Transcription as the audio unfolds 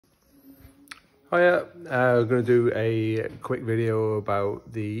Hiya, I'm going to do a quick video about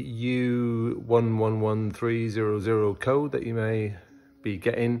the u111300 code that you may be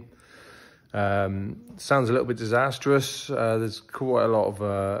getting. Sounds a little bit disastrous. There's quite a lot of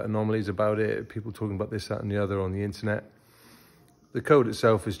anomalies about it, people talking about this, that and the other on the internet. The code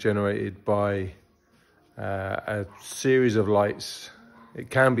itself is generated by a series of lights. It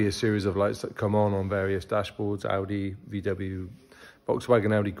can be a series of lights that come on various dashboards, Audi, VW,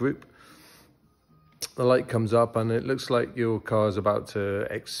 Volkswagen Audi group. The light comes up and it looks like your car's about to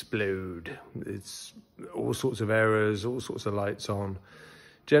explode. It's all sorts of errors, all sorts of lights on.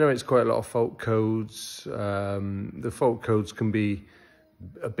 Generates quite a lot of fault codes. The fault codes can be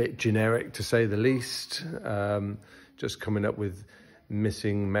a bit generic, to say the least. Just coming up with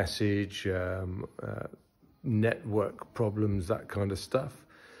missing message, network problems, that kind of stuff.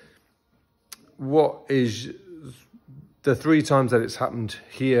 What is the 3 times that it's happened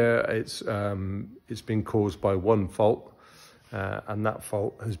here, it's been caused by one fault, and that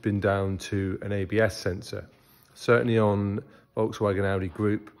fault has been down to an ABS sensor. Certainly on Volkswagen Audi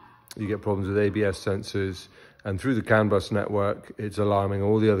group, you get problems with ABS sensors, and through the CAN bus network, it's alarming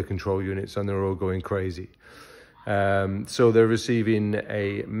all the other control units and they're all going crazy. So they're receiving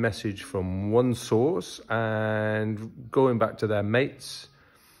a message from one source and going back to their mates,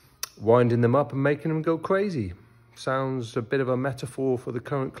 winding them up and making them go crazy. Sounds a bit of a metaphor for the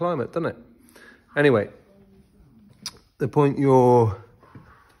current climate, doesn't it? Anyway, the point you're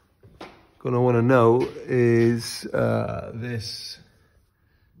going to want to know is this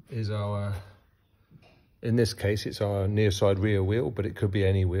is our, in this case, it's our near side rear wheel, but it could be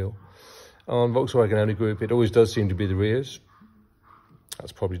any wheel. On Volkswagen Audi group, it always does seem to be the rears.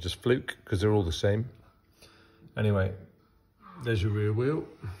 That's probably just fluke because they're all the same. Anyway, there's your rear wheel.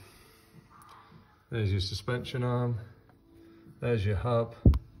 There's your suspension arm, there's your hub,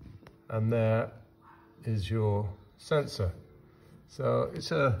 and there is your sensor. So it's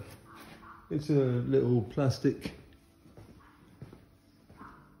a little plastic,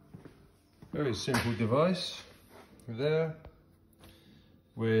 very simple device there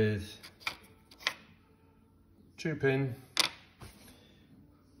with 2-pin,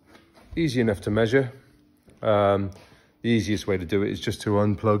 easy enough to measure. The easiest way to do it is just to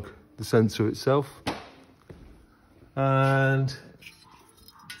unplug the sensor itself, and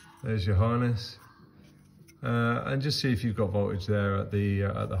there's your harness, and just see if you've got voltage there at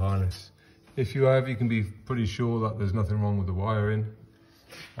the harness. If you have, you can be pretty sure that there's nothing wrong with the wiring,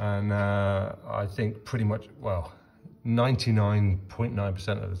 and I think pretty much, well,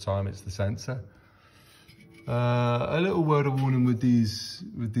 99.9% of the time it's the sensor. A little word of warning with these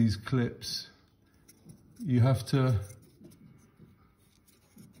clips: you have to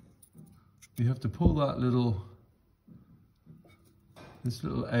pull that this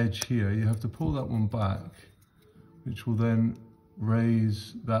little edge here, you have to pull that one back, which will then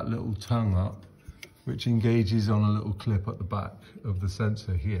raise that little tongue up, which engages on a little clip at the back of the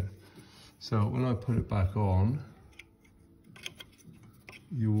sensor here. So when I put it back on,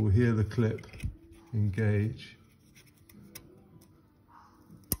 you will hear the clip engage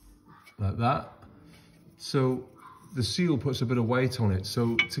like that. So the seal puts a bit of weight on it,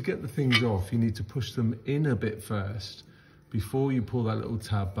 so to get the things off, you need to push them in a bit first before you pull that little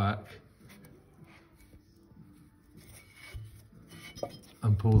tab back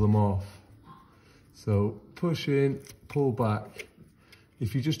and pull them off. So push in, pull back.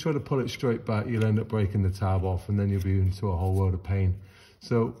 If you just try to pull it straight back, you'll end up breaking the tab off, and then you'll be into a whole world of pain.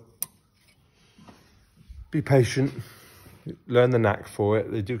 So be patient, learn the knack for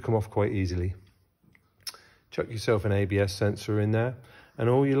it. They do come off quite easily. Chuck yourself an ABS sensor in there and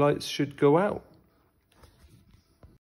all your lights should go out.